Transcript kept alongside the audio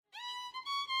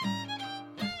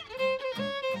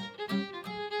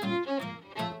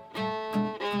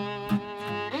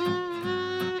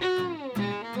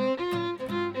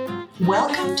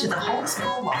Welcome to the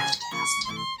Homeschool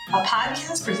Loftcast, a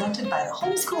podcast presented by the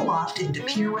Homeschool Loft in De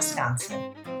Pere,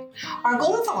 Wisconsin. Our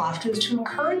goal at the Loft is to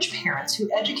encourage parents who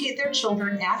educate their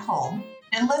children at home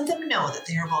and let them know that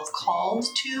they are both called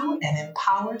to and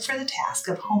empowered for the task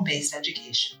of home-based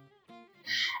education.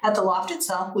 At the Loft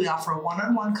itself, we offer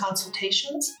one-on-one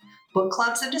consultations, book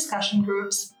clubs and discussion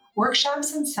groups,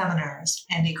 workshops and seminars,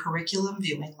 and a curriculum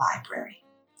viewing library.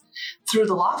 Through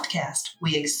the Loftcast,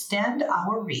 we extend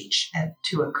our reach and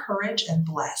to encourage and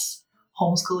bless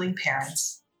homeschooling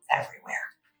parents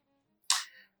everywhere.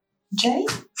 Jay,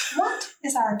 what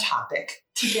is our topic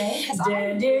today? I got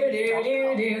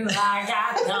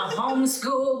the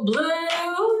homeschool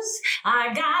blues.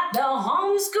 I got the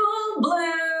homeschool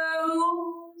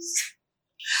blues.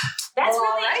 That's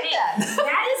well, really right it. Then.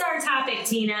 That is our topic,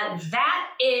 Tina. That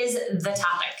is the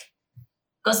topic.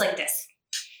 Goes like this.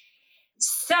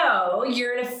 So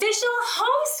you're an official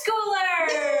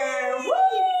homeschooler. Woo!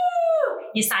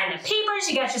 You signed the papers.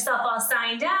 You got yourself all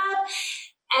signed up.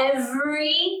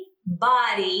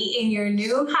 Everybody in your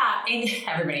new house,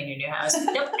 everybody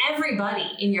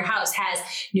in your house has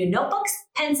new notebooks,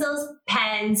 pencils,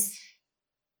 pens,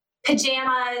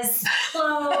 pajamas,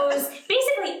 clothes,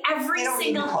 basically every single.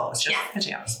 Need new clothes, just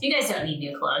pajamas. You guys don't need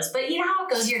new clothes, but you know how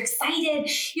it goes. You're excited.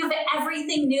 You have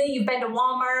everything new. You've been to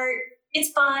Walmart. It's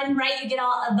fun, right? You get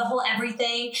all the whole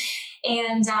everything,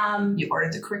 and you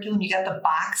ordered the curriculum. You got the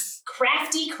box.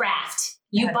 Crafty craft.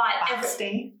 You bought box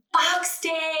day. Box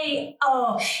day.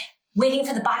 Oh, waiting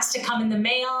for the box to come in the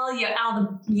mail. You all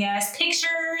the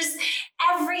pictures.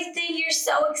 Everything. You're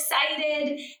so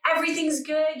excited. Everything's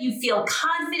good. You feel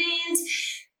confident.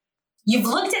 You've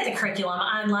looked at the curriculum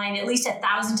online at least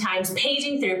 1,000 times,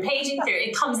 paging through.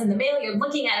 It comes in the mail. You're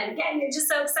looking at it again. You're just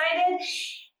so excited.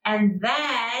 And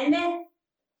then,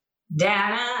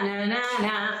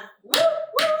 woo,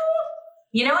 woo.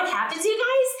 You know what happens, you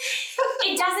guys?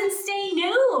 It doesn't stay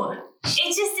new.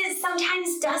 It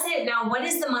sometimes doesn't. Now, what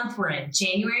is the month we're in?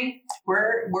 January?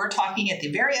 We're talking at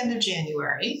the very end of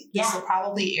January. Yeah. This will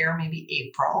probably air maybe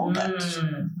April.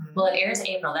 Well, it airs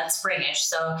April. That's springish.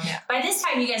 So by this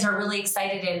time, you guys are really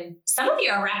excited, and some of you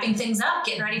are wrapping things up,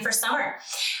 getting ready for summer.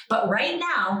 But right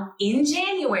now, in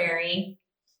January,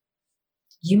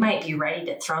 you might be ready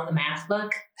to throw the math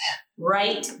book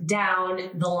right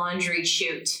down the laundry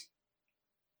chute.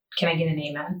 Can I get an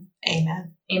amen?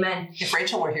 Amen. Amen. If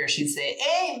Rachel were here, she'd say,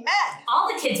 amen. All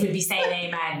the kids would be saying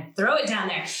amen. Throw it down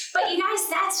there. But you guys,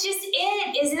 that's just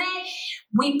it, isn't it?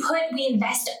 We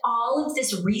invest all of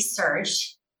this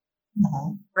research,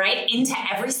 right, into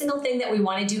every single thing that we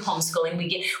want to do homeschooling.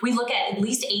 We look at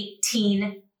least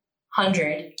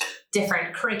 1,800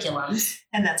 different curriculums.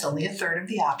 And that's only a third of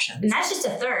the options. And that's just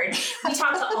a third. We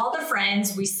talk to all the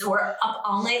friends. We're up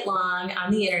all night long on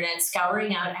the internet,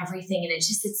 scouring out everything. And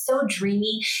it's so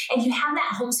dreamy. And you have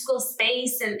that homeschool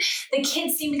space, and the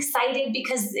kids seem excited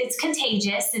because it's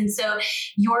contagious. And so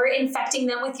you're infecting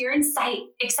them with your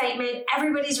excitement.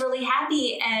 Everybody's really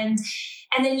happy. And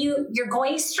then you're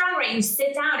going strong, right? You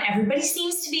sit down. Everybody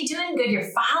seems to be doing good.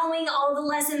 You're following all the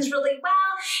lessons really well.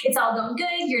 It's all going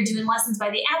good. You're doing lessons by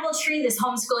the apple tree. This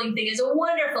homeschooling thing is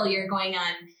wonderful. You're going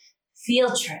on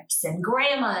field trips and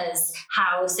grandma's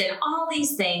house and all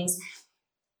these things.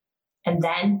 And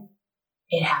then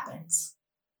it happens.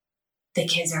 The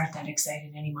kids aren't that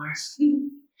excited anymore.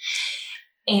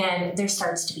 And there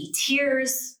starts to be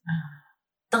tears.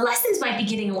 The lessons might be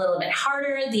getting a little bit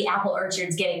harder. The apple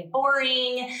orchard's getting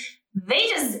boring. They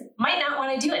just might not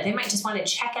want to do it. They might just want to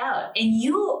check out. And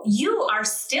you are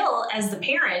still, as the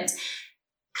parent,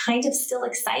 kind of still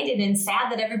excited and sad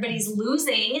that everybody's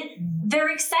losing their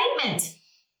excitement.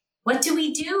 What do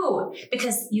we do?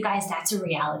 Because you guys, that's a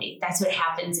reality. That's what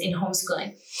happens in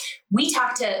homeschooling. We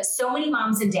talk to so many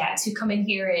moms and dads who come in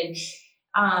here and,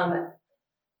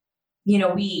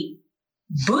 we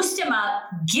boost them up,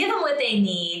 give them what they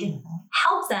need,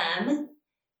 help them,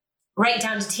 right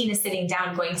down to Tina sitting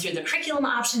down, going through the curriculum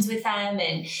options with them.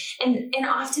 And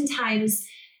oftentimes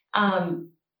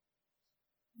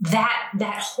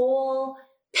that whole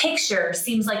picture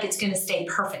seems like it's going to stay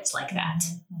perfect like that.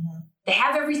 They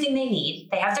have everything they need.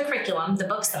 They have the curriculum, the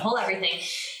books, the whole everything.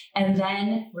 And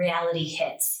then reality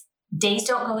hits. Days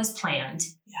don't go as planned.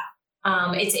 Yeah.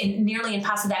 It's nearly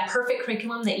impossible. That perfect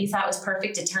curriculum that you thought was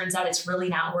perfect, it turns out it's really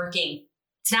not working.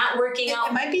 It's not working out.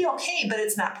 It might be okay, but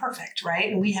it's not perfect,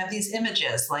 right? And we have these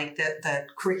images like the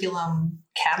curriculum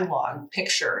catalog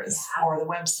pictures or the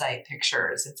website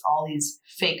pictures. It's all these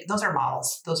fake, those are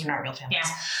models. Those are not real families.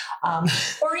 Yeah.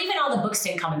 Or even all the books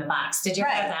didn't come in the box. Did you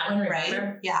have that one? Remember?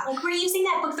 Right. Yeah. Like, we're using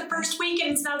that book the first week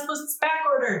and it's not supposed to be back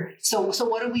ordered. So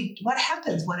what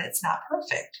happens when it's not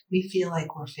perfect? We feel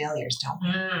like we're failures, don't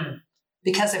we?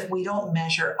 Because if we don't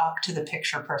measure up to the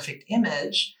picture perfect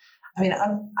image, I mean,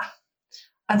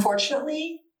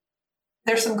 unfortunately,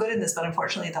 there's some good in this, but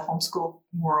unfortunately, the homeschool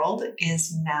world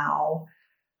is now,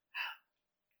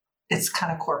 it's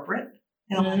kind of corporate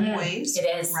in a lot of ways. It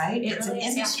is. Right? It's an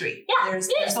industry. Yeah, There's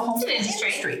the homeschool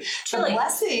industry. The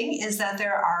blessing is that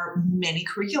there are many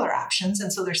curricular options.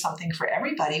 And so there's something for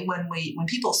everybody. When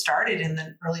people started in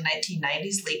the early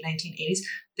 1990s, late 1980s,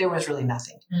 there was really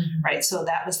nothing, right? So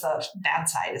that was the bad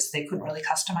side, is they couldn't really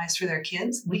customize for their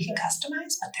kids. We can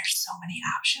customize, but there's so many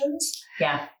options.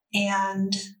 Yeah.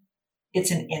 And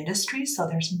it's an industry, so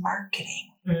there's marketing.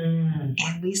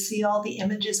 And we see all the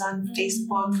images on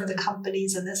Facebook for the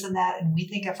companies and this and that. And we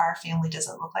think if our family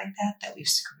doesn't look like that we've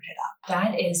screwed it up.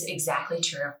 That is exactly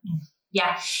true.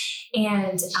 Yeah.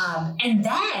 And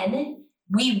then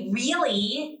we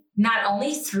really, not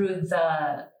only through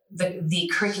the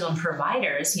curriculum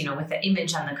providers, with the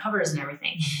image on the covers and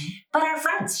everything, but our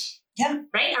friends. Yeah.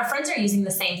 Right? Our friends are using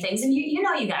the same things. And you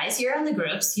guys, you're on the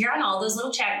groups, you're on all those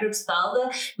little chat groups with all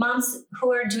the moms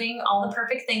who are doing all the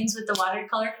perfect things with the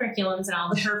watercolor curriculums and all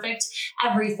the perfect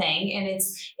everything. And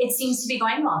it seems to be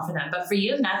going well for them, but for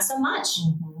you, not so much.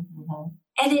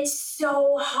 And it's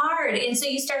so hard. And so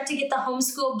you start to get the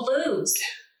homeschool blues.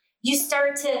 You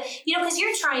start to, because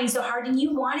you're trying so hard and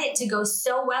you want it to go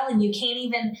so well and you can't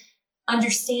even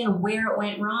understand where it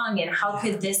went wrong and how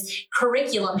could this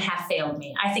curriculum have failed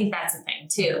me. I think that's a thing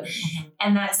too.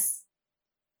 And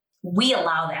we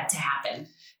allow that to happen.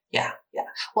 Yeah. Yeah.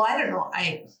 Well, I don't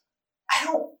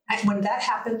know. When that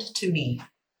happened to me,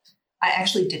 I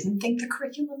actually didn't think the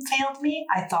curriculum failed me.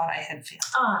 I thought I had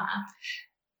failed.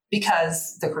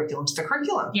 Because the curriculum's the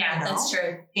curriculum. Yeah, that's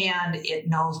true. And it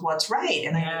knows what's right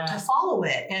and I need to follow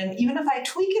it. And even if I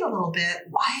tweak it a little bit,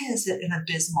 why is it an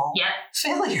abysmal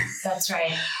failure? That's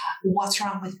right. What's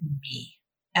wrong with me?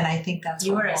 And I think that's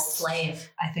you are a slave.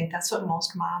 I think that's what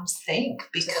most moms think,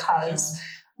 because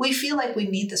we feel like we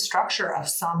need the structure of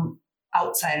some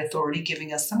outside authority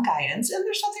giving us some guidance. And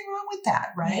there's nothing wrong with that,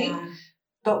 right? Yeah.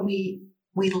 But we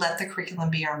let the curriculum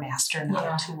be our master,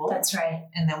 not a tool. That's right.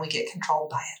 And then we get controlled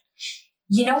by it.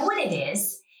 You know what it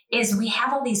is we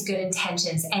have all these good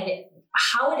intentions and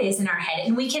how it is in our head.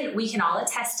 And we can all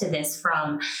attest to this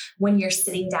from when you're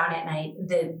sitting down at night,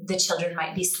 the children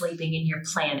might be sleeping and you're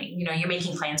planning, you're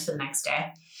making plans for the next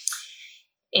day.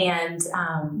 And,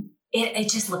 it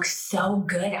just looks so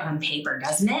good on paper,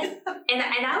 doesn't it? And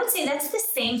I would say that's the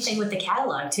same thing with the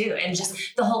catalog too. And just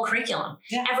the whole curriculum.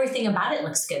 Yeah. Everything about it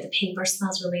looks good. The paper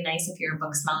smells really nice if you're a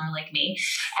book smeller like me.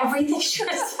 Everything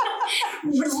just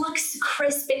looks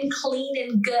crisp and clean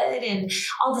and good. And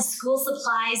all the school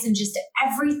supplies and just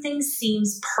everything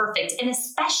seems perfect. And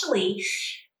especially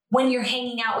when you're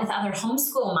hanging out with other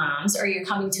homeschool moms or you're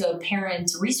coming to a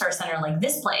parent resource center like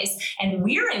this place and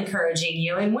we're encouraging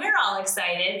you and we're all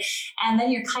excited, and then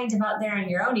you're kind of out there on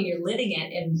your own and you're living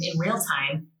it in real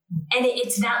time. And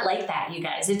it's not like that, you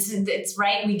guys. It's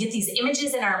right. We get these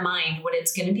images in our mind, what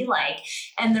it's going to be like,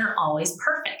 and they're always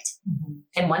perfect.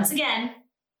 And once again,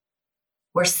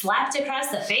 we're slapped across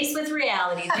the face with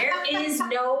reality. There is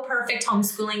no perfect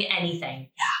homeschooling anything.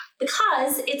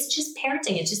 Because it's just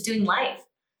parenting. It's just doing life.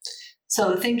 So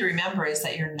the thing to remember is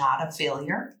that you're not a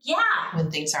failure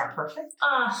when things aren't perfect.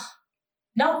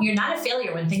 No, you're not a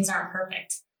failure when things aren't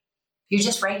perfect. You're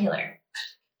just regular.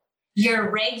 You're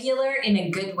regular in a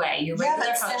good way. You're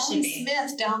regular how it should be.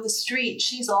 Smith down the street,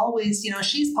 she's always,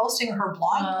 she's posting her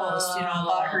blog post,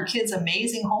 about her kids'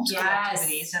 amazing homeschool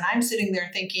activities. And I'm sitting there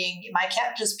thinking, my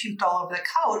cat just puked all over the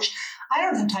couch. I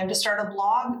don't have time to start a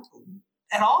blog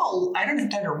at all. I don't have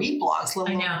time to read blogs, let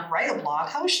alone write a blog.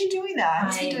 How is she doing that?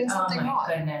 Is she doing something wrong? Oh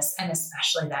my goodness. And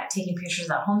especially that, taking pictures of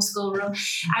that homeschool room.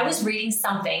 I was reading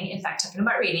something, in fact, talking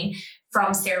about reading,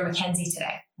 from Sarah Mackenzie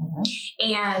today.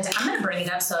 And I'm going to bring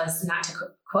it up so as not to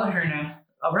quote her in a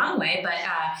wrong way, but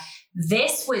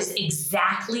this was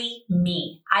exactly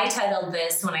me. I titled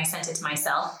this when I sent it to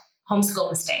myself, Homeschool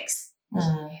Mistakes.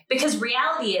 Because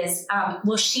reality is,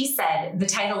 she said, the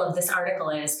title of this article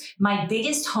is, My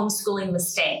Biggest Homeschooling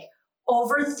Mistake,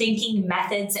 Overthinking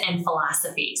Methods and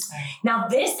Philosophies. Now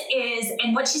this is,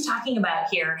 and what she's talking about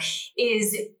here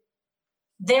is,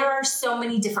 there are so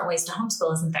many different ways to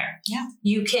homeschool, isn't there? Yeah.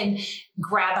 You can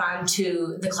grab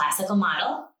onto the classical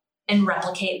model and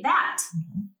replicate that.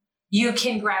 You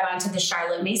can grab onto the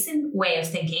Charlotte Mason way of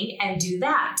thinking and do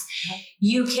that.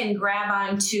 You can grab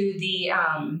onto the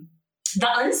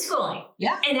unschooling.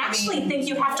 Yeah. And actually think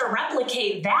you have to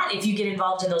replicate that if you get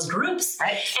involved in those groups.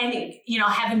 Right. And,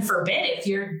 heaven forbid, if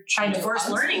you're trying to force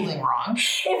learning wrong.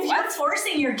 If you're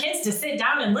forcing your kids to sit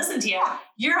down and listen to you,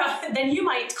 then you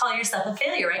might call yourself a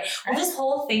failure, right? Well, this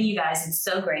whole thing, you guys, is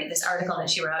so great, this article that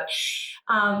she wrote,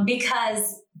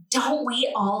 because don't we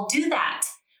all do that?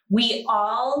 We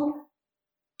all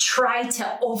try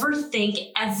to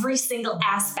overthink every single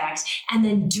aspect and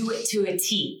then do it to a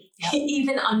T,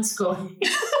 even unschooling.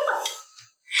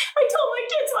 I told my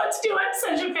kids what to do.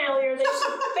 I'm such a failure.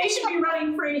 They should be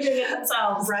running free doing it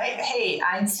themselves. Right? Hey,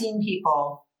 I've seen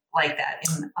people like that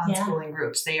in unschooling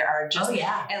groups. They are just,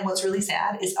 and what's really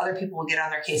sad is other people will get on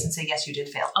their case and say, yes, you did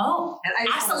fail. Oh, and I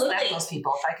just absolutely. want to slap those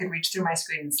people. If I could reach through my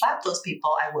screen and slap those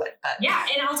people, I would. But yeah,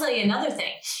 and I'll tell you another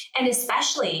thing. And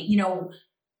especially,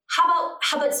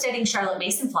 how about studying Charlotte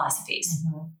Mason philosophies?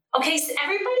 Mm-hmm. Okay, so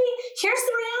everybody, here's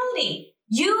the reality.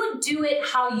 You do it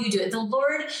how you do it. The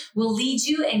Lord will lead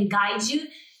you and guide you.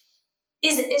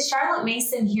 Is Charlotte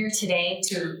Mason here today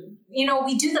to,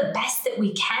 we do the best that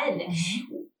we can.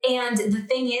 Mm-hmm. And the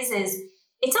thing is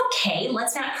it's okay.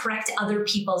 Let's not correct other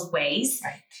people's ways.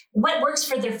 Right. What works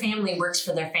for their family works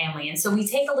for their family. And so we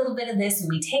take a little bit of this and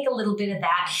we take a little bit of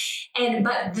that.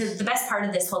 But the best part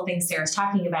of this whole thing Sarah's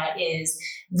talking about is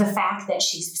the fact that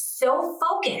she's so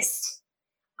focused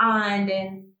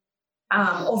on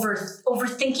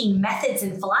overthinking methods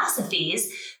and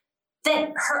philosophies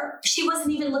that she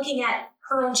wasn't even looking at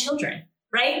her own children,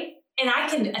 right? And I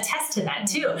can attest to that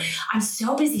too. I'm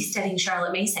so busy studying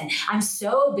Charlotte Mason. I'm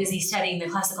so busy studying the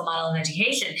classical model of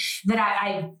education that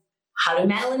how did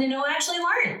Madeline and Noah actually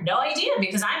learn? No idea,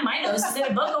 because my nose is in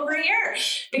a book over here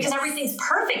because everything's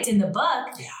perfect in the book.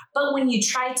 Yeah. But when you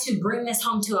try to bring this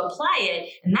home to apply it,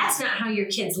 and that's not how your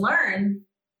kids learn,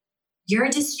 you're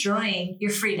destroying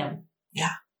your freedom.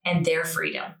 Yeah. And their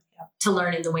freedom to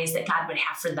learn in the ways that God would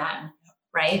have for them.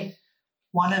 Right.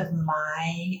 One of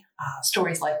my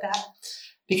stories like that,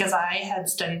 because I had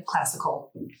studied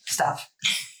classical stuff.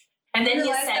 And then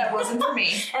you said that wasn't for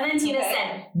me. And then Tina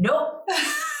said, nope.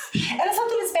 And it's not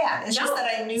that it's bad. It's just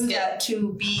that I knew that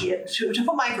to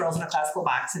put my girls in a classical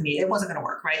box and it wasn't going to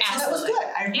work, right? Absolutely. So that was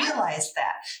good. I realized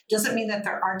that. Doesn't mean that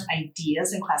there aren't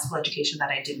ideas in classical education that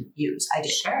I didn't use. I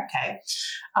did. Sure. Okay.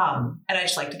 And I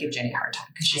just like to give Jenny a hard time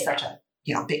because she's such a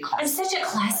big class. I'm such a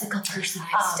classical person.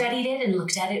 I studied it and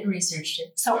looked at it and researched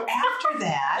it. So after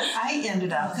that, I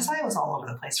ended up, because I was all over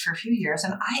the place for a few years,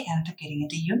 and I ended up getting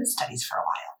into unit studies for a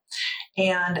while.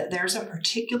 And there's a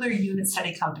particular unit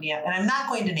study company, and I'm not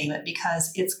going to name it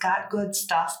because it's got good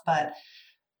stuff, but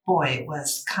boy, it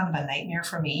was kind of a nightmare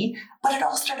for me. But it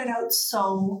all started out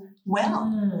so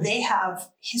well. They have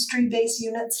history-based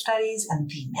unit studies and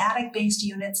thematic-based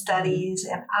unit studies,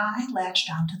 and I latched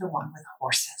onto the one with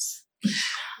horses.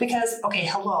 Because, at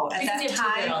that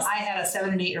time, I had a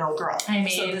 7 and 8 year old girl.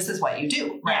 So this is what you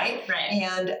do, right? Yeah, right.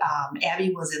 And Abby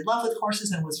was in love with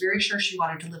horses and was very sure she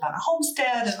wanted to live on a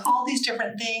homestead and all these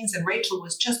different things. And Rachel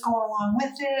was just going along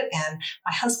with it. And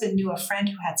my husband knew a friend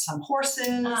who had some horses.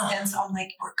 And so I'm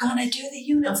like, we're going to do the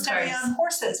unit study on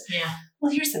horses. Yeah.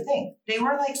 Well, here's the thing. They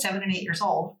were like 7 and 8 years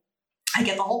old. I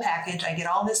get the whole package. I get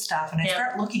all this stuff. And I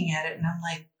start looking at it and I'm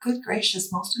like, good gracious,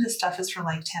 most of this stuff is for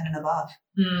like 10 and above.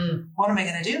 What am I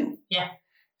going to do? Yeah.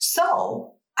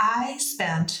 So I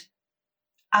spent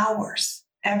hours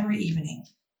every evening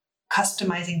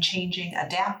customizing, changing,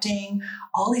 adapting,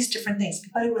 all these different things.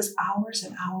 But it was hours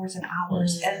and hours and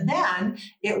hours. And then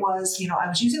it was, I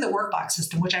was using the workbox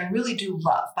system, which I really do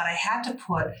love, but I had to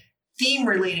put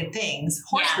theme-related things,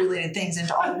 horse-related things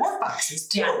into all the workboxes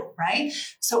too, right?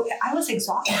 So I was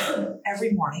exhausted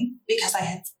every morning because I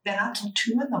had been up till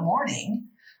 2 a.m.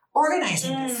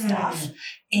 organizing this stuff.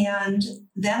 And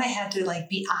then I had to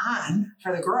be on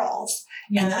for the girls.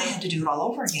 And then I had to do it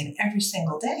all over again every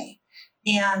single day.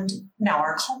 And now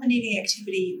our culminating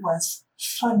activity was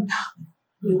phenomenal.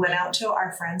 We went out to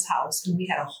our friend's house and we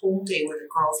had a whole day where the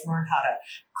girls learned how to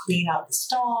clean out the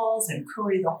stalls and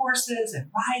curry the horses and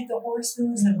ride the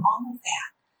horses and all of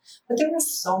that. But there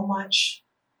was so much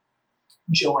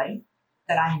joy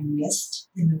that I missed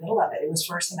in the middle of it. It was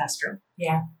for a semester.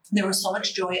 Yeah. There was so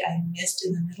much joy I missed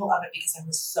in the middle of it because I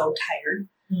was so tired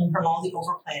from all the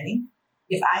over planning.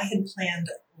 If I had planned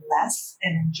less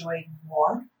and enjoyed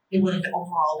more, it would have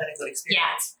overall been a good experience.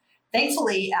 Yeah.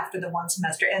 Thankfully, after the one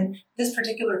semester, and this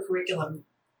particular curriculum,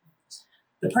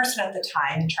 the person at the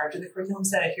time in charge of the curriculum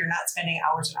said, if you're not spending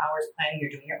hours and hours planning, you're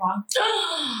doing it wrong.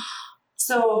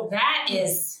 So that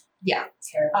is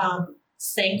terrible.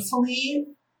 Thankfully,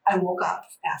 I woke up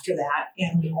after that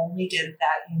and we only did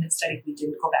that unit study. We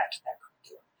didn't go back to that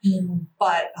curriculum.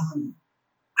 But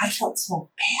I felt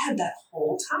so bad that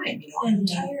whole time. I'm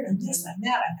tired, I'm this, I'm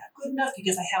that, I'm not good enough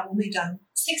because I have only done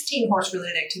 16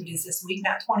 horse-related activities this week,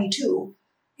 not 22.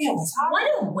 It was hard.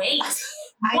 What a weight.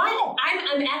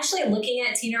 I'm actually looking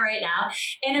at Tina right now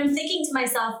and I'm thinking to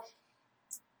myself,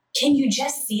 can you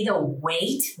just see the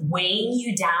weight weighing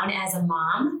you down as a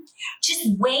mom? Just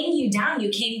weighing you down. You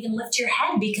can't even lift your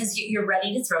head because you're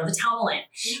ready to throw the towel in.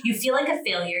 Yeah. You feel like a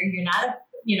failure. You're not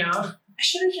I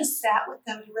should have just sat with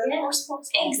them and read horoscopes.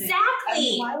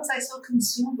 Exactly. Why was I so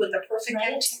consumed with the perfect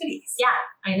activities? Yeah,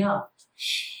 I know.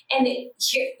 And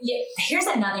here's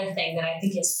another thing that I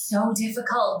think is so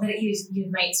difficult that you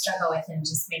might struggle with and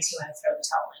just makes you want to throw the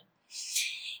towel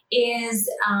in, is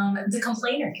the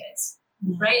complainer kids,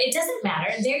 right? It doesn't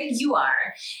matter. There you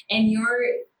are, and you're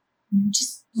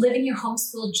just living your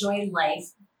homeschool joy life.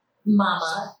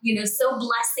 Mama, so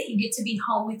blessed that you get to be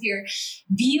home with your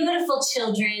beautiful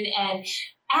children. And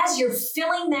as you're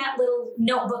filling that little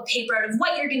notebook paper out of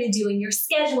what you're going to do and your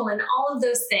schedule and all of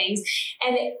those things.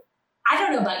 And I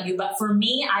don't know about you, but for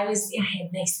me, I had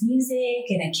nice music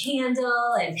and a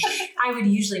candle and I would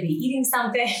usually be eating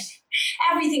something.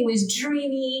 Everything was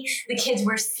dreamy. The kids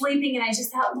were sleeping. And I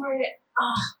just thought, Lord,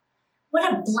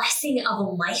 what a blessing of a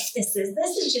life this is.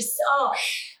 This is just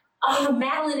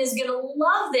Madeline is going to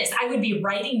love this. I would be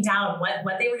writing down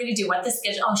what they were going to do, what the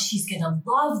schedule. Oh, she's going to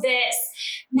love this.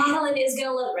 Madeline is going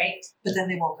to love it, right? But then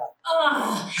they woke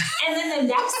up. And then the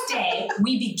next day,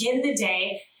 we begin the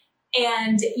day.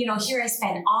 And, here I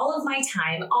spend all of my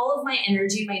time, all of my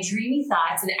energy, my dreamy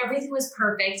thoughts, and everything was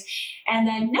perfect. And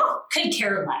then, could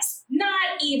care less.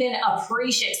 Not even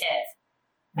appreciative.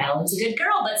 Madeline's a good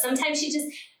girl, but sometimes she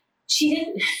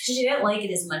didn't like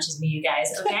it as much as me, you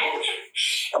guys, okay?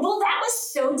 Well, that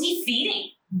was so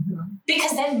defeating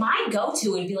because then my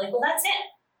go-to would be like, well, that's it.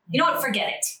 You know what? Forget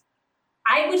it.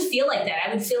 I would feel like that.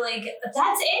 I would feel like,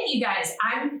 that's it, you guys.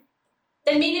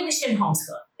 Then maybe we shouldn't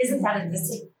homeschool. Isn't that a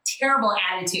terrible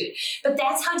attitude? But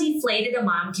that's how deflated a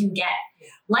mom can get. Yeah.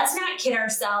 Let's not kid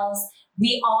ourselves.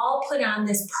 We all put on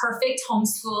this perfect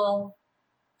homeschool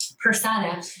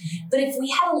persona. But if we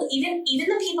have even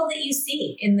the people that you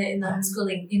see in the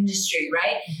homeschooling industry,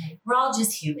 right? We're all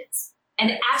just humans.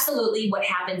 And absolutely what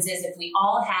happens is if we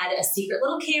all had a secret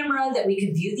little camera that we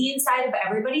could view the inside of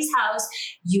everybody's house,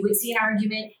 you would see an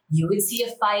argument, you would see a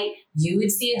fight, you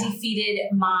would see a defeated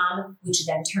mom, which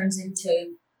then turns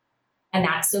into a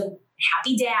not so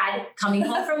happy dad coming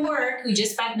home from work who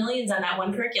just spent millions on that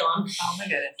one curriculum. Oh my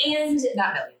goodness. And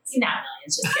not millions,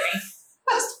 just kidding.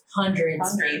 Just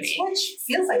hundreds maybe. Which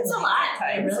feels like it's a lot.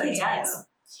 It really does. Yeah.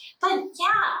 But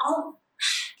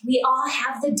we all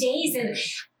have the days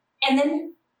and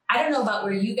then I don't know about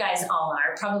where you guys all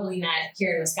are, probably not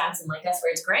here in Wisconsin like us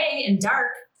where it's gray and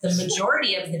dark the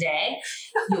majority of the day.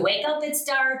 You wake up, it's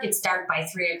dark by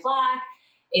 3:00.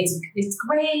 It's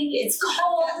gray, it's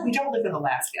cold. We don't live in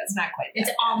Alaska. It's not quite that It's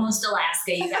bad. Almost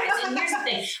Alaska, you guys. And here's the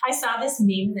thing. I saw this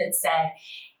meme that said,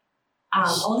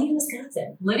 only in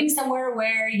Wisconsin, living somewhere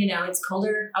where, it's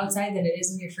colder outside than it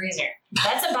is in your freezer.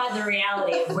 That's about the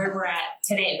reality of where we're at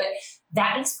today. But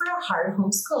that makes for a hard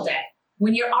homeschool day.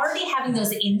 When you're already having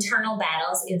those internal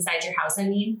battles inside your house,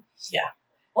 Yeah.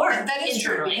 Or that is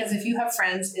true, because if you have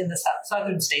friends in the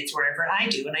southern states or whatever, and I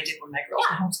do, and I did when my girls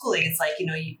were homeschooling, it's like,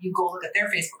 you go look at their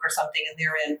Facebook or something and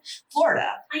they're in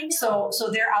Florida. I know. So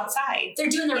they're outside. They're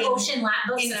doing their ocean lap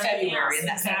books in February and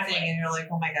that kind of thing. And you're like,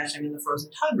 oh my gosh, I'm in the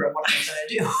frozen tundra. What am I going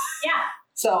to do? Yeah.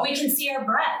 So we can see our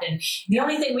breath. And the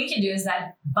only thing we can do is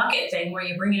that bucket thing where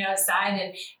you bring it outside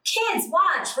and kids,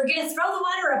 watch, we're going to throw the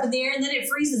water up in the air and then it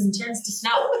freezes and turns to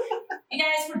snow. You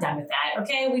guys, we're done with that.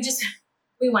 Okay.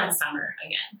 We want summer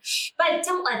again. But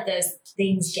don't let those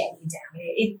things get you down.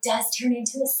 It does turn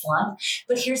into a slump.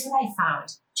 But here's what I found.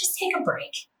 Just take a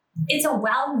break. It's a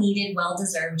well-needed,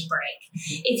 well-deserved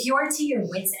break. If you're to your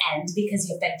wit's end because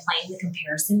you've been playing the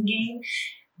comparison game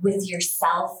with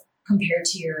yourself compared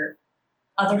to your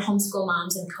other homeschool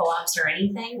moms and co-ops or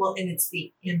anything. Well, and it's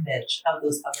the image of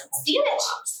those other homeschool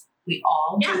moms. We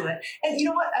all do it. And you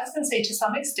know what? I was going to say, to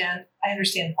some extent, I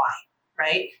understand why,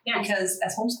 right? Yeah. Because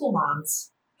as homeschool moms,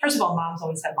 first of all, moms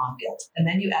always have mom guilt. And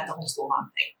then you add the homeschool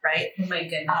mom thing, right? Oh my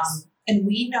goodness. And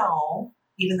we know,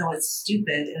 even though it's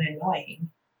stupid and annoying,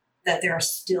 that there are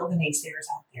still the naysayers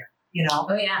out there.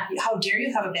 Oh yeah. How dare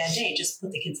you have a bad day? Just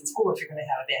put the kids in school if you're going to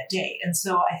have a bad day. And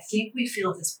so I think we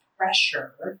feel this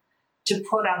pressure to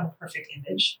put on the perfect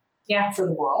image for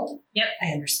the world. Yep. I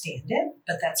understand it,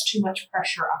 but that's too much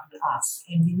pressure on us.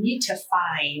 And we need to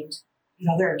find,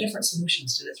 there are different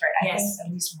solutions to this, right? I think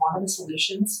at least one of the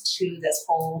solutions to this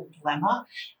whole dilemma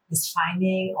is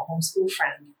finding a homeschool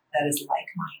friend that is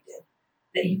like-minded,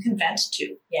 that you can vent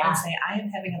to and say, I am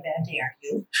having a bad day, aren't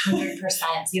you?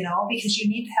 100%. You know, because you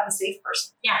need to have a safe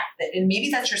person. Yeah. And maybe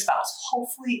that's your spouse.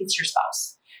 Hopefully it's your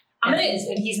spouse. And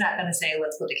he's not going to say,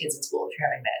 let's put the kids in school if you're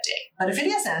having a bad day. But if it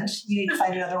isn't, you need to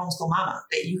find another homeschool mama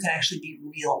that you can actually be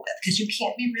real with, because you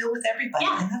can't be real with everybody.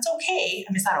 Yeah. And that's okay.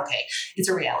 I mean, it's not okay. It's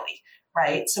a reality,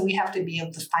 right? So we have to be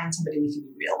able to find somebody we can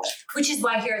be real with. Which is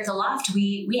why here at the Loft,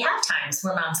 we have times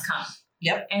where moms come.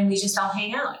 Yep. And we just all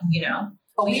hang out, you know?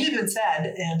 Well, we've even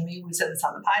said, and we said this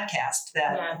on the podcast,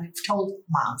 that we've told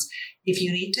moms, if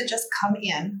you need to just come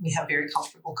in, we have very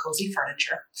comfortable, cozy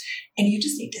furniture, and you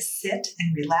just need to sit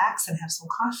and relax and have some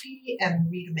coffee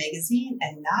and read a magazine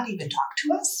and not even talk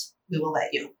to us, we will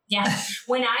let you. Yeah.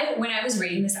 When I was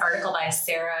reading this article by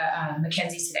Sarah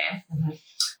Mackenzie today,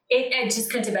 it just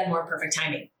couldn't have been more perfect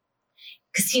timing.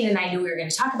 Because Tina and I knew we were going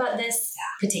to talk about this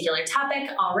particular topic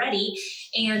already.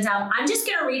 And I'm just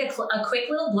going to read a quick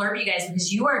little blurb, you guys,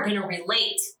 because you are going to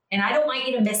relate. And I don't want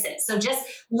you to miss it. So just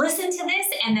listen to this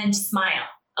and then smile,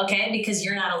 okay? Because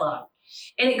you're not alone.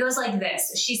 And it goes like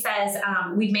this. She says,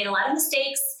 we've made a lot of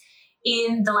mistakes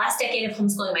in the last decade of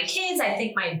homeschooling my kids. I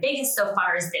think my biggest so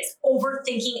far is this: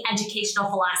 overthinking educational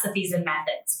philosophies and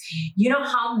methods. You know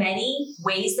how many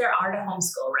ways there are to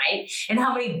homeschool, right? And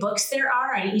how many books there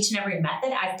are on each and every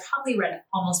method? I've probably read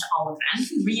almost all of them.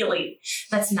 Really,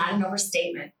 that's not an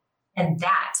overstatement. And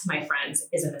that, my friends,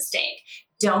 is a mistake.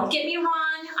 Don't get me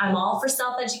wrong. I'm all for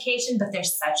self-education, but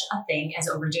there's such a thing as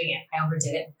overdoing it. I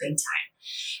overdid it big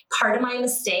time. Part of my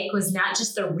mistake was not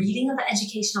just the reading of the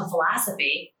educational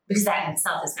philosophy, because that in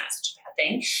itself is not such a bad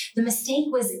thing. The mistake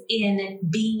was in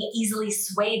being easily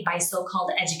swayed by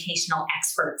so-called educational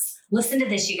experts. Listen to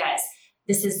this, you guys.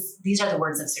 These are the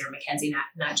words of Sarah Mackenzie,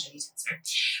 not Jenny Tensner.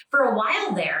 For a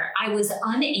while there, I was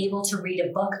unable to read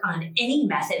a book on any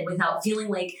method without feeling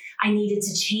like I needed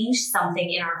to change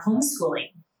something in our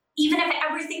homeschooling, even if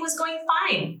everything was going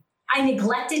fine. I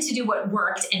neglected to do what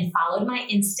worked and followed my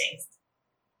instincts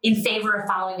in favor of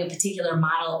following a particular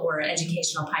model or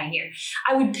educational pioneer.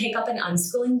 I would pick up an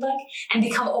unschooling book and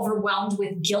become overwhelmed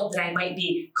with guilt that I might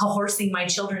be coercing my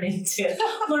children into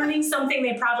learning something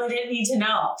they probably didn't need to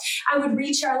know. I would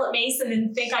read Charlotte Mason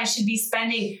and think I should be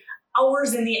spending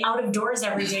hours in the out of doors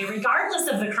every day, regardless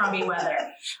of the crummy weather.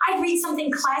 I'd read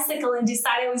something classical and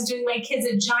decide I was doing my kids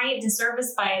a giant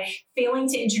disservice by failing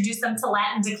to introduce them to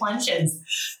Latin declensions.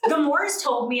 The Moores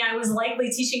told me I was likely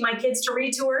teaching my kids to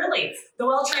read too early. The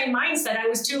well-trained mind said I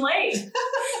was too late.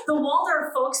 The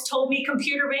Waldorf folks told me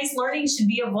computer-based learning should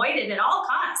be avoided at all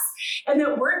costs, and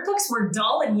that workbooks were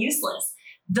dull and useless.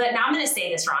 Now I'm going to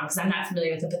say this wrong because I'm not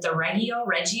familiar with it, but the Regio.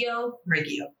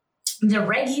 The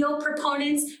Regio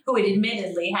proponents, who had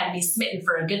admittedly had me smitten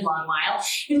for a good long while,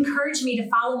 encouraged me to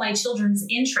follow my children's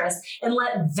interests and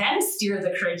let them steer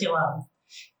the curriculum.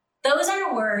 Those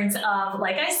are words of,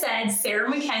 like I said, Sarah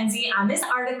Mackenzie on this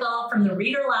article from the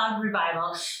Read Aloud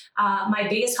Revival, my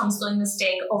biggest homeschooling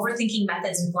mistake, overthinking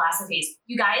methods and philosophies.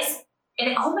 You guys,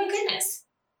 and oh my goodness.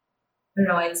 I don't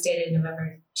know why it's dated in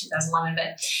November 2011,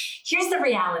 but here's the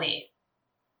reality.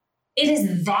 It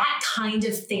is that kind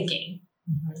of thinking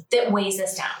that weighs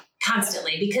us down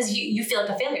constantly because you feel like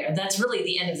a failure. That's really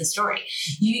the end of the story.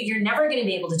 You're never going to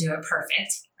be able to do it perfect.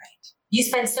 Right. You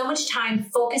spend so much time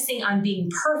focusing on being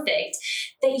perfect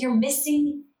that you're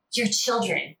missing your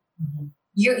children. Mm-hmm.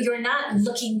 You're not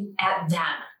looking at them.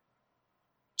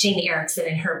 Jane Erickson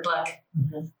in her book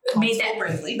made that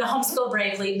bravely. The Homeschool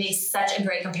Bravely made such a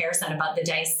great comparison about the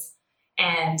dice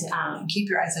and keep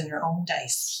your eyes on your own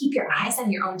dice. Keep your eyes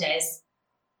on your own dice.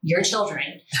 Your children,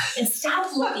 and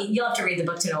stop looking. You'll have to read the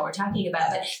book to know what we're talking about,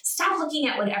 but stop looking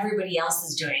at what everybody else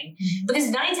is doing.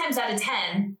 Because 9 times out of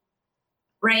 10,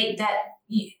 right, that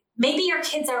maybe your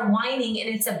kids are whining and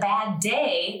it's a bad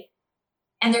day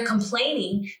and they're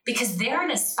complaining because they're in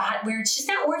a spot where it's just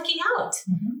not working out.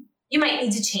 You might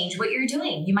need to change what you're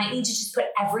doing. You might need to just put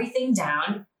everything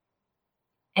down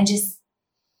and just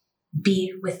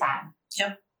be with them.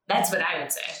 Yep. That's what I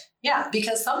would say. Yeah,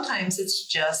 because sometimes it's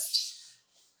just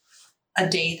a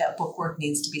day that bookwork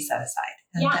needs to be set aside.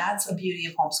 And that's a beauty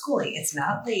of homeschooling. It's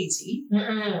not lazy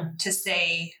to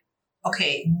say,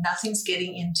 okay, nothing's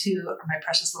getting into my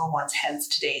precious little ones' heads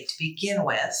today to begin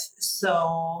with.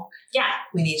 So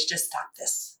we need to just stop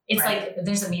this. It's like,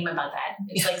 there's a meme about that.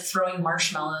 It's like throwing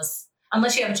marshmallows.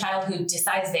 Unless you have a child who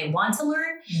decides they want to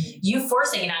learn, you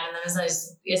forcing it on them is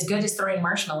as good as throwing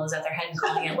marshmallows at their head and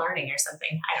calling it learning or something.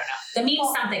 I don't know. The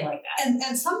meme's something like that.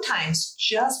 And sometimes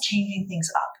just changing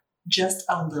things up just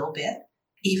a little bit,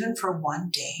 even for one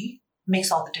day, makes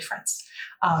all the difference.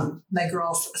 My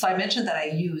girls, so I mentioned that I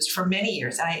used for many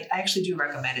years, and I actually do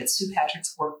recommend it, Sue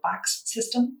Patrick's workbox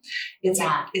system. It's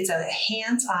a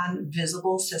hands-on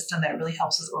visible system that really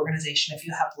helps with organization if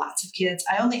you have lots of kids.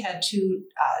 I only had 2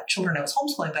 children I was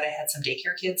homeschooling, but I had some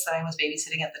daycare kids that I was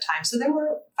babysitting at the time. So there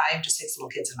were 5 to 6 little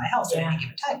kids in my house at any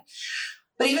given time.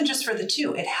 But even just for the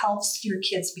 2, it helps your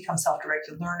kids become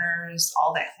self-directed learners,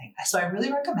 all that thing. So I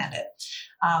really recommend it.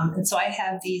 And so I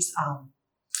have these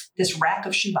this rack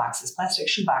of shoe boxes, plastic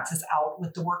shoe boxes out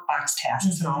with the workbox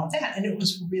tasks and all of that. And it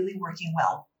was really working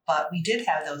well. But we did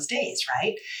have those days,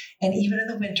 right? And even in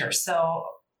the winter. So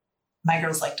my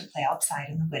girls like to play outside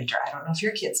in the winter. I don't know if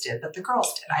your kids did, but the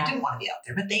girls did. I didn't want to be out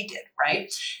there, but they did,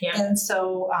 right? Yeah. And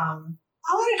so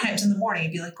a lot of times in the morning,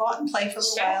 it'd be like, go out and play for a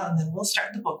little while, and then we'll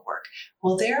start the book work.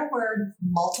 Well, there were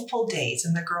multiple days,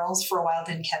 and the girls for a while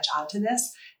didn't catch on to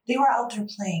this. They were out there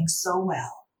playing so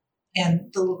well.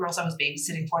 And the little girls I was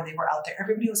babysitting for, they were out there.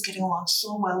 Everybody was getting along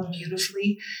so well and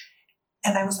beautifully.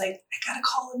 And I was like, I got to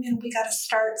call them in. We got to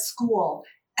start school.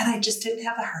 And I just didn't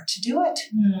have the heart to do it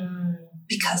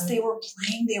because they were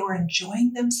playing, they were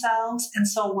enjoying themselves. And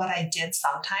so what I did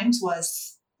sometimes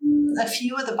was a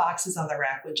few of the boxes on the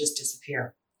rack would just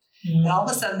disappear. And all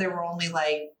of a sudden there were only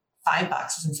like 5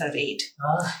 boxes instead of 8.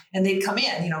 And they'd come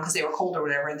in, because they were cold or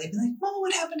whatever. And they'd be like, Mom,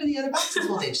 what happened to the other boxes?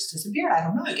 Well, they just disappeared. I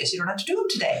don't know. I guess you don't have to do them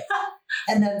today.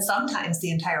 And then sometimes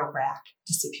the entire rack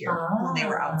disappeared when they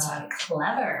were outside.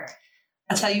 Clever.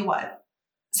 I'll tell you what,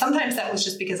 sometimes that was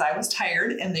just because I was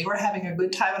tired and they were having a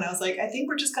good time. And I was like, I think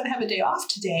we're just going to have a day off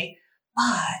today.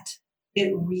 But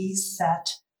it reset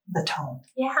the tone.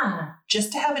 Yeah.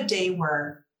 Just to have a day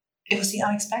where it was the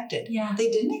unexpected. Yeah.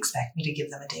 They didn't expect me to give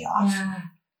them a day off. Yeah.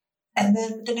 And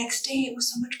then the next day it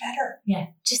was so much better. Yeah.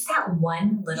 Just that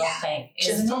one little thing.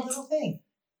 Just a little thing.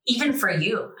 Even for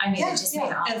you. I mean, it just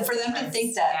made all and for them to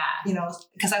think that,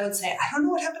 because I would say, I don't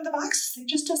know what happened to the boxes. They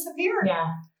just disappeared.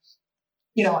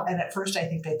 Yeah. And at first I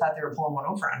think they thought they were pulling one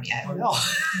over on me. I don't know.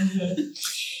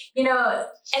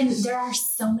 And there are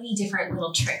so many different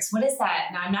little tricks. What is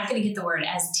that? Now, I'm not going to get the word.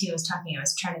 As Tina was talking, I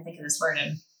was trying to think of this word,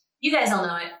 and you guys all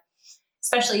know it,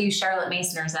 especially you Charlotte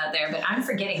Masoners out there, but I'm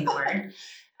forgetting the word.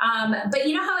 But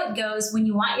you know how it goes when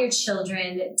you want your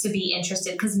children to be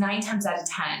interested, because 9 times out of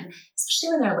 10,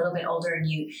 especially when they're a little bit older and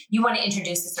you want to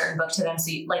introduce a certain book to them.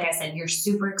 So like I said, you're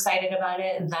super excited about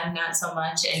it and them not so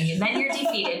much. And then you're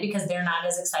defeated because they're not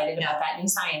as excited about that new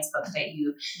science book that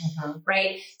you,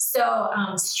 right? So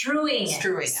strewing. I thought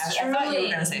you were going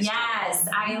to say strewing. Yes,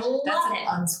 I love it.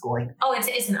 That's unschooling. Oh,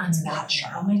 it's an unschooling. Not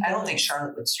Charlotte. I don't think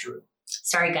Charlotte would strew.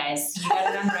 Sorry, guys. You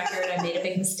got it on record. I made a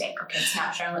big mistake. Okay, it's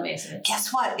not Charlotte Mason.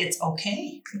 Guess what? It's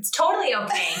okay. It's totally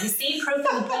okay. You see, proof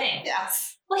in the pudding.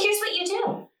 Yes. Well, here's what you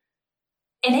do.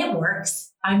 And it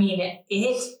works. I mean,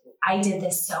 I did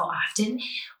this so often.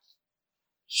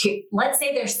 Let's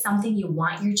say there's something you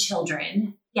want your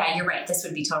children. Yeah, you're right. This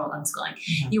would be total unschooling.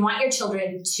 You want your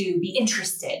children to be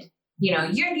interested. You're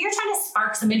trying to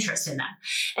spark some interest in them.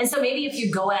 And so maybe if you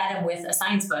go at them with a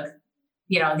science book,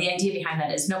 the idea behind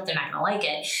that is, nope, they're not going to like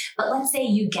it. But let's say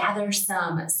you gather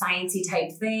some sciencey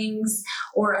type things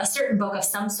or a certain book of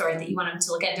some sort that you want them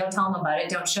to look at. Don't tell them about it.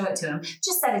 Don't show it to them.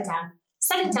 Just set it down.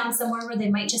 Set it down somewhere where they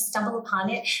might just stumble upon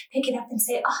it, pick it up and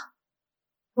say, oh,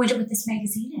 I wonder what this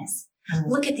magazine is.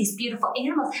 Look at these beautiful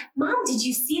animals. Mom, did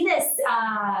you see this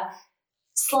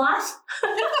sloth?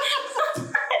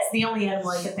 It's the only animal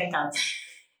I could think of.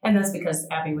 And that's because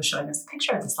Abby was showing us a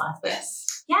picture of the sloth. Yes.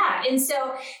 Yeah. And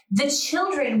so the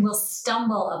children will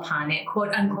stumble upon it,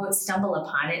 quote unquote, stumble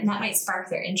upon it, and that might spark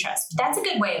their interest. That's a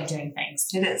good way of doing things.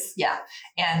 It is. Yeah.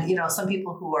 And, some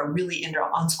people who are really into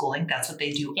unschooling, that's what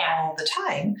they do all the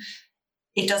time.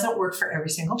 It doesn't work for every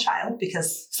single child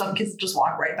because some kids just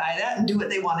walk right by that and do what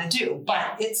they want to do,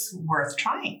 but it's worth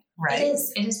trying, right?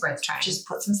 It is worth trying. Just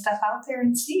put some stuff out there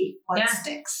and see what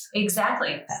sticks.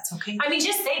 Exactly. That's okay. I mean,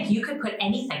 just think, you could put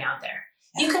anything out there.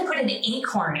 You could put an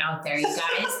acorn out there, you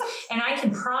guys. And I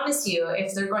can promise you,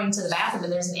 if they're going to the bathroom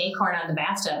and there's an acorn on the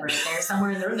bathtub right there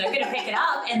somewhere in the room, they're going to pick it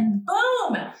up and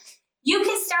boom, you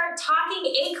can start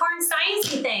talking acorn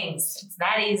sciencey things. It's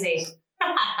that easy.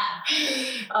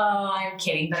 Oh, I'm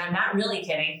kidding, but I'm not really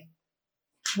kidding.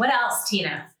 What else,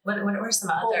 Tina? What are some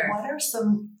other? What are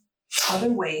some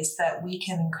other ways that we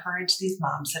can encourage these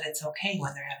moms that it's okay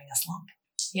when they're having a slump?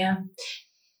 Yeah.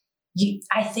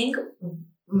 I think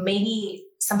maybe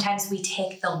sometimes we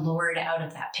take the Lord out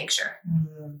of that picture.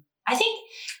 I think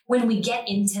when we get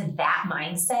into that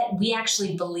mindset, we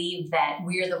actually believe that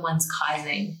we're the ones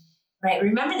causing, right?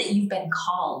 Remember that you've been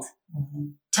called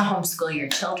to homeschool your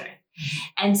children.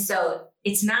 And so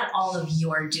it's not all of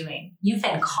your doing. You've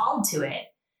been called to it.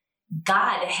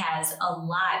 God has a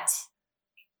lot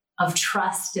of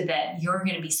trust that you're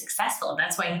going to be successful.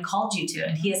 That's why he called you to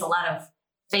it. He has a lot of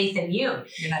faith in you.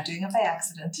 You're not doing it by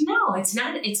accident. No, it's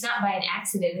not by an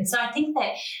accident. And so I think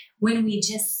that when we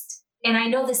just, and I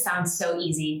know this sounds so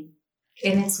easy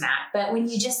and it's not, but when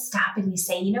you just stop and you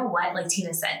say, you know what, like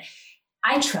Tina said,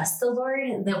 I trust the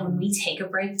Lord that when we take a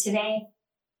break today,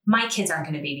 my kids aren't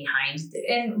going to be behind.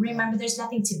 And remember, there's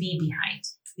nothing to be behind.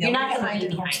 Yeah, you're not going to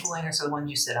be behind. Homeschoolers are the one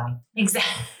you sit on.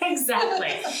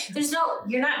 Exactly.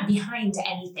 You're not behind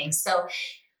anything. So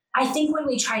I think when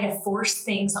we try to force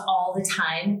things all the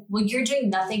time, well, you're doing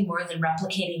nothing more than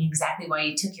replicating exactly why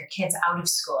you took your kids out of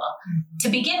school to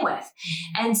begin with.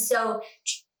 And so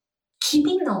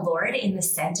keeping the Lord in the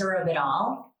center of it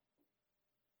all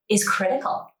is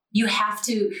critical. You have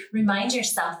to remind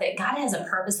yourself that God has a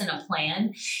purpose and a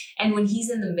plan. And when he's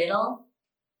in the middle,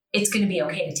 it's going to be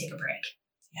okay to take a break.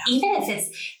 Yeah. Even if it's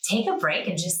take a break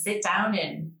and just sit down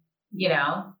and,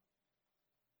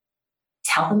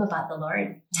 tell them about the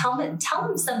Lord. Tell them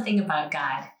something about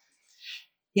God.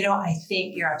 I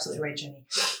think you're absolutely right, Jenny.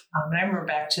 And I remember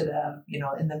back to the,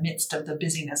 in the midst of the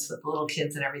busyness with the little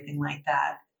kids and everything like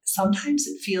that, sometimes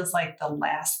it feels like the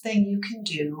last thing you can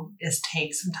do is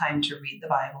take some time to read the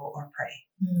Bible or pray.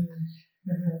 Mm-hmm.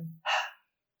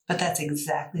 But that's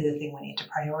exactly the thing we need to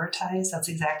prioritize. That's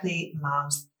exactly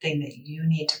Mom's thing that you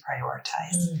need to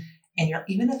prioritize. And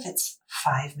even if it's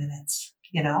 5 minutes,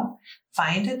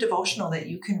 find a devotional that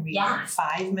you can read in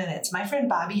 5 minutes. My friend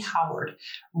Bobby Howard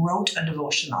wrote a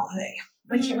devotional.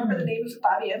 I can't remember the name of it,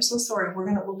 Bobby. I'm so sorry.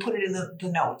 We'll put it in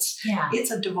the notes. Yeah.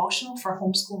 It's a devotional for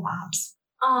homeschool moms.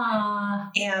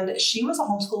 And she was a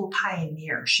homeschool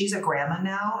pioneer. She's a grandma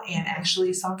now, and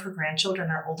actually some of her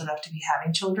grandchildren are old enough to be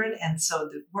having children. And so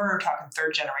we're talking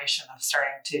third generation of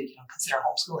starting to consider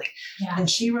homeschooling. Yeah. And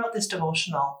she wrote this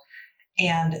devotional,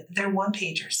 and they're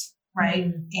one-pagers, right?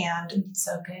 And it's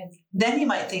so good. Then you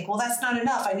might think, well, that's not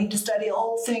enough. I need to study a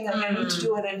whole thing. I need to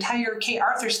do an entire Kay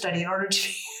Arthur study in order to...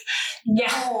 No,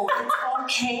 it's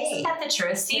okay. Isn't that the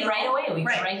truth? See, right away, we go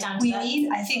right down to that.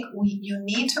 You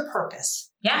need to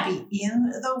purpose to be in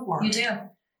the Word. You do.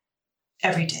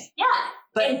 Every day. Yeah.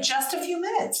 But just a few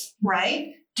minutes,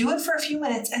 right? Do it for a few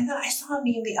minutes. And then I saw a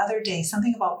meme the other day,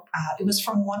 something about, it was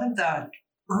from one of the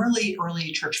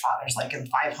early church fathers, like in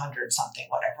 500 something,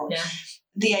 whatever. Yeah.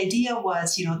 The idea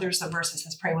was, there's a verse that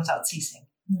says, pray without ceasing.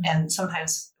 Mm-hmm. And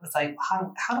sometimes it's like,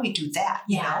 how do we do that?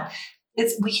 Yeah.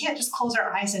 We can't just close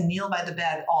our eyes and kneel by the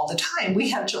bed all the time. We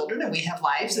have children and we have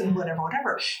lives and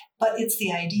whatever. But it's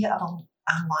the idea of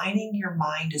aligning your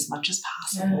mind as much as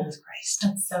possible with Christ.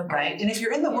 That's so good. Right? And if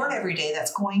you're in the Word every day,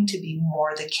 that's going to be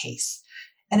more the case.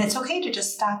 And it's okay to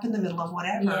just stop in the middle of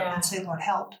whatever and say, Lord,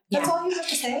 help. That's all you have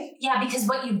to say. Yeah, because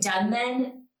what you've done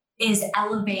then is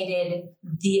elevated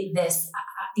this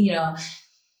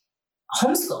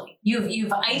homeschooling.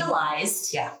 You've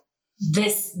idolized your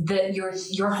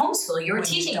homeschool, your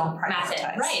teaching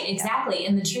method. Right, exactly.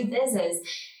 And the truth is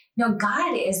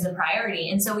God is the priority.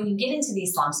 And so when you get into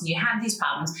these slumps and you have these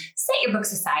problems, set your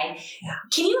books aside. Yeah.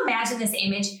 Can you imagine this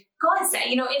image? Go outside.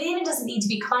 It even doesn't need to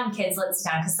be, come on, kids, let's sit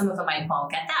down, because some of them might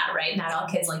balk at that, right? Not all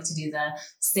kids like to do the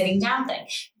sitting down thing.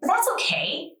 But that's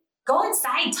okay. Go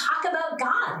outside, talk about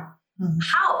God. Mm-hmm.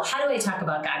 How do I talk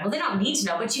about God? Well, they don't need to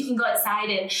know, but you can go outside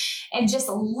and just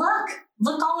look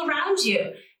all around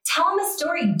you. Tell them a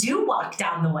story. Do walk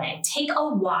down the way. Take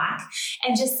a walk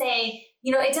and just say,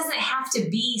 it doesn't have to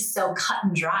be so cut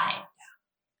and dry.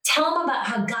 Tell them about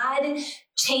how God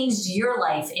changed your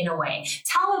life in a way.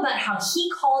 Tell them about how he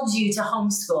called you to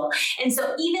homeschool. And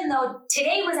so even though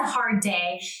today was a hard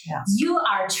day, you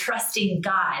are trusting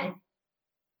God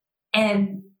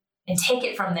and take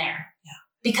it from there. Yeah.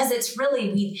 Because it's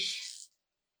really,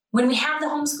 when we have the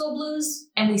homeschool blues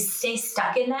and we stay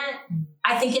stuck in that,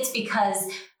 I think it's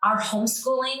because our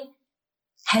homeschooling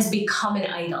has become an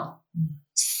idol.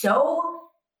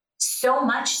 So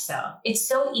much so. It's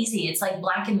so easy. It's like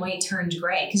black and white turned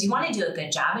gray, because you want to do a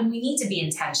good job and we need to be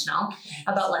intentional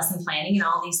about lesson planning and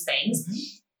all these things. Mm-hmm.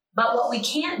 But what we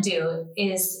can't do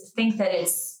is think that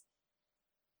it's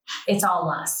all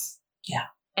us. Yeah.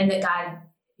 And that God,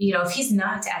 if he's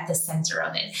not at the center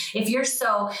of it, if you're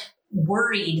so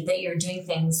worried that you're doing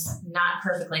things not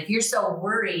perfectly, if you're so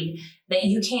worried that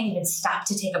you can't even stop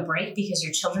to take a break because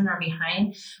your children are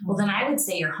behind, well, then I would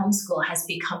say your homeschool has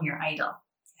become your idol.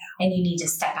 And you need to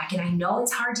step back. And I know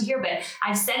it's hard to hear, but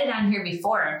I've said it on here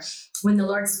before. When the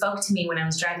Lord spoke to me when I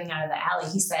was driving out of the alley,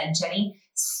 he said, Jenny,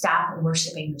 stop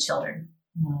worshiping the children.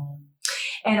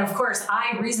 And of course,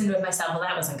 I reasoned with myself, well,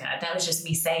 that wasn't good. That was just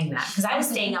me saying that, because I was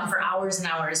staying up for hours and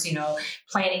hours,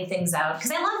 planning things out,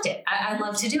 because I loved it. I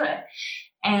love to do it.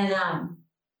 And,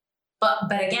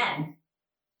 but again,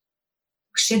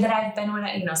 Should that I've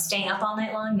been staying up all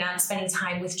night long, not spending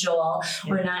time with Joel,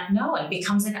 or not? No, it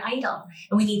becomes an idol,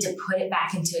 and we need to put it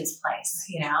back into its place.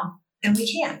 And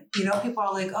we can. People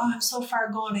are like, "Oh, I'm so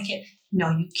far gone, I can't."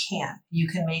 No, you can. You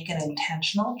can make an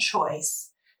intentional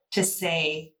choice to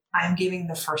say, "I'm giving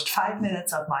the first 5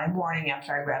 minutes of my morning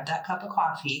after I grab that cup of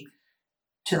coffee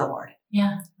to the Lord."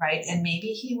 Yeah. Right. And maybe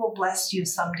he will bless you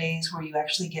some days where you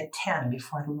actually get 10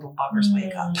 before the little buggers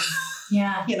wake up.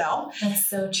 Yeah. That's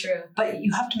so true. But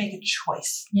you have to make a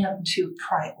choice to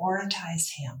prioritize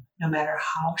him, no matter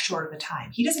how short of a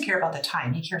time. He doesn't care about the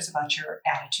time. He cares about your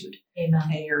attitude. Amen.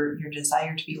 And your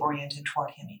desire to be oriented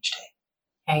toward him each day.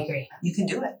 I agree. You can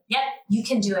do it. Yep. You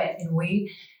can do it. And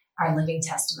we are living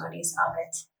testimonies of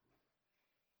it.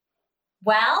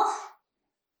 Well,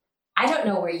 I don't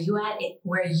know where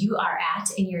you are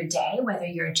at in your day, whether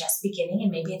you're just beginning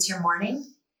and maybe it's your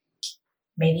morning,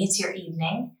 maybe it's your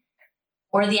evening,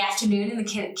 or the afternoon and the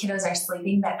kiddos are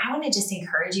sleeping. But I want to just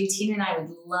encourage you, Tina and I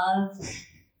would love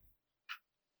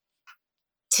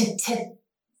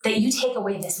that you take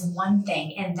away this one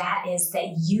thing, and that is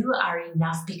that you are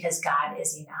enough because God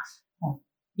is enough.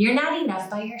 You're not enough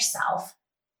by yourself.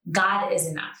 God is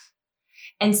enough.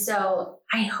 And so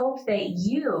I hope that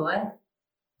you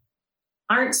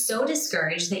aren't so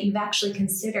discouraged that you've actually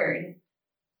considered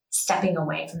stepping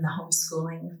away from the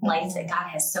homeschooling life that God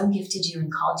has so gifted you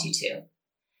and called you to.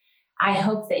 I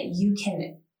hope that you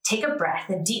can take a breath,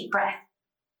 a deep breath,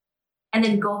 and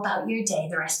then go about your day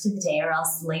the rest of the day, or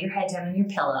else lay your head down on your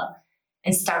pillow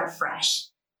and start fresh.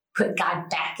 Put God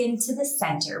back into the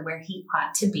center where he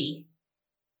ought to be.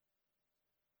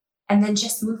 And then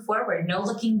just move forward. No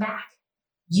looking back.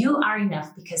 You are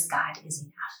enough because God is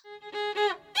enough.